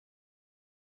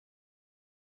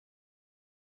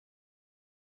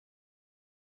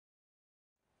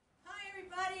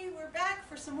everybody. We're back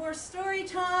for some more story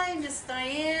time. Miss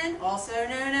Diane, also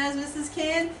known as Mrs.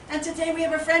 Can, and today we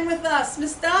have a friend with us,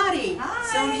 Miss Dottie. Hi.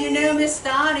 Some of you know Miss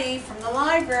Dottie from the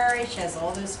library. She has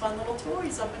all those fun little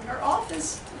toys up in her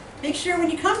office. Make sure when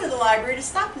you come to the library to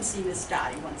stop and see Miss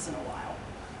Dottie once in a while.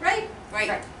 Right?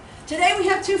 Right. Today we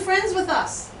have two friends with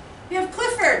us. We have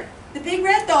Clifford, the big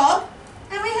red dog,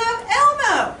 and we have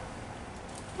Elmo.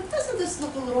 But doesn't this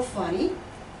look a little funny?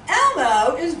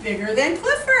 Elmo is bigger than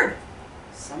Clifford.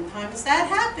 Sometimes that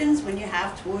happens when you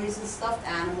have toys and stuffed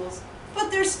animals,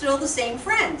 but they're still the same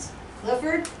friends,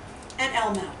 Clifford and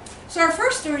Elmo. So our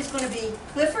first story is going to be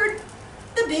Clifford,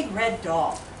 the big red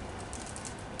dog.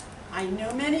 I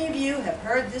know many of you have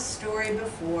heard this story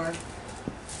before.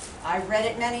 I've read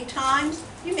it many times.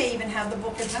 You may even have the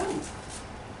book at home.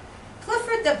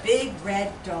 Clifford, the big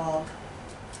red dog.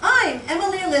 I'm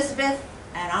Emily Elizabeth,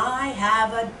 and I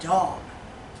have a dog.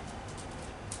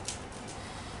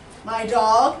 My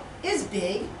dog is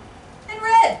big and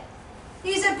red.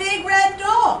 He's a big red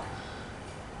dog.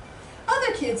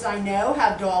 Other kids I know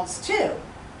have dogs too.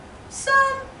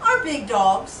 Some are big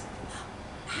dogs.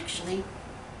 Actually,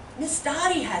 Miss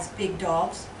Dottie has big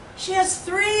dogs. She has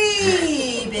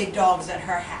 3 big dogs at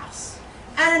her house.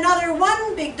 And another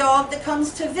 1 big dog that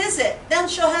comes to visit. Then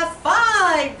she'll have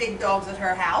 5 big dogs at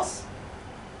her house.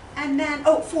 And then,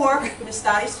 4, Miss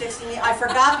Dottie's fixing me. I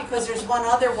forgot because there's one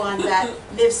other one that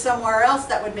lives somewhere else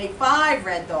that would make 5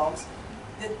 red dogs.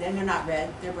 Then they're not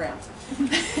red, they're brown.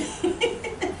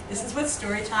 This is what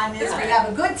story time is. We have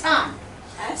a good time.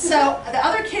 So the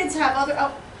other kids have other,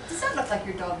 does that look like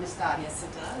your dog, Miss Dottie? Yes,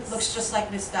 it does. Looks just like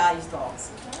Miss Dottie's dog.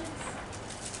 Yes, it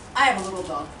does. I have a little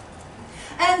dog.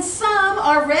 And some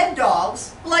are red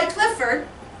dogs, like Clifford.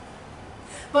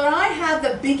 But I have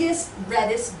the biggest,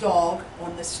 reddest dog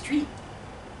on the street.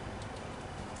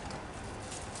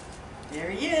 There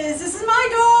he is. This is my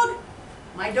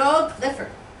dog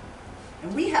Clifford.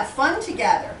 And we have fun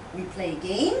together. We play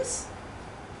games.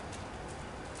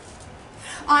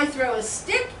 I throw a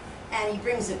stick and he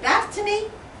brings it back to me.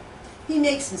 He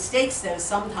makes mistakes though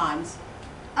sometimes.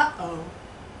 Uh-oh.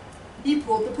 He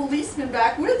pulled the policeman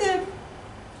back with him.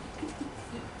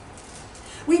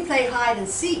 We play hide and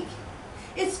seek.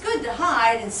 It's good to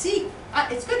hide and seek.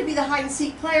 It's good to be the hide and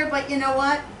seek player, but you know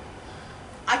what?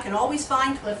 I can always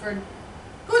find Clifford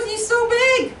because he's so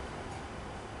big.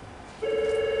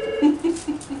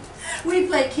 We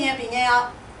play camping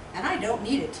out, and I don't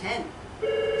need a tent.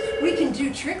 We can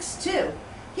do tricks too.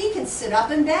 He can sit up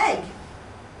and beg.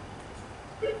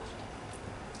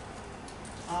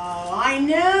 Oh, I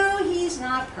know he's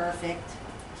not perfect.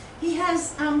 He has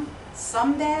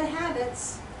some bad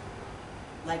habits.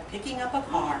 Like picking up a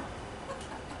car.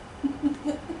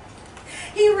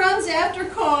 He runs after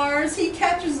cars. He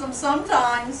catches them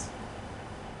sometimes.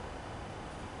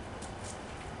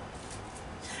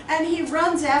 And he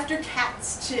runs after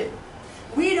cats too.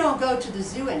 We don't go to the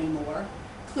zoo anymore.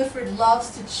 Clifford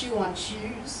loves to chew on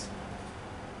shoes.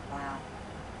 Wow.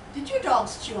 Did your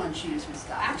dogs chew on shoes, Miss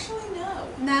Dottie? Actually, no.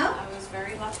 No? I was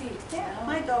very lucky. Yeah, No.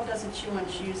 my dog doesn't chew on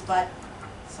shoes, but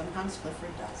sometimes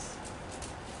Clifford does.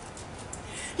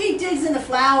 He digs in the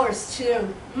flowers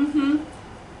too.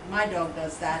 My dog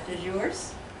does that. Does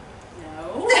yours?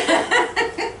 No.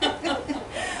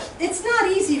 It's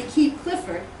not easy to keep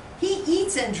Clifford. He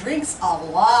eats and drinks a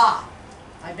lot.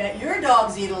 I bet your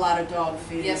dogs eat a lot of dog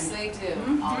food. Yes, they do.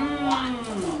 A lot of dog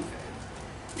food.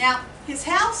 Now, his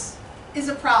house is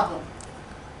a problem.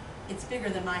 It's bigger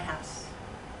than my house.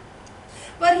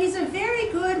 But he's a very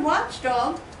good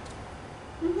watchdog.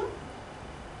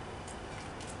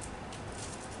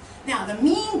 Now, the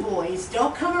mean boys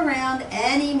don't come around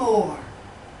anymore.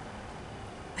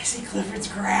 I see Clifford's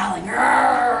growling.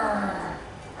 Grrr.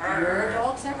 Your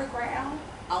dogs ever growl?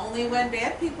 Only when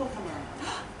bad people come around.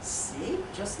 See?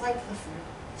 Just like Clifford.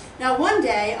 Now, one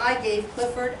day, I gave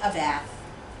Clifford a bath.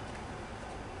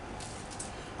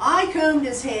 I combed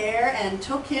his hair and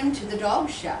took him to the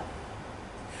dog show.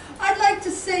 I'd like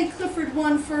to say Clifford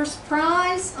won first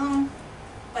prize,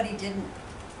 but he didn't.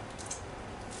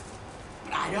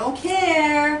 I don't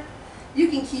care. You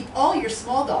can keep all your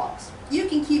small dogs. You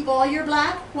can keep all your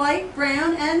black, white,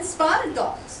 brown, and spotted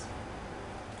dogs.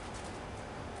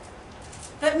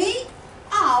 But me,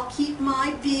 I'll keep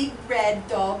my big red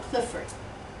dog, Clifford.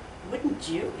 Wouldn't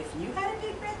you if you had a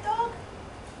big red dog?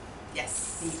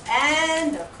 Yes. The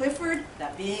end of Clifford, the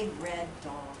big red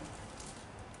dog.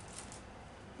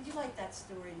 Did you like that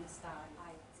story, Miss Dottie?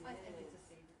 I did.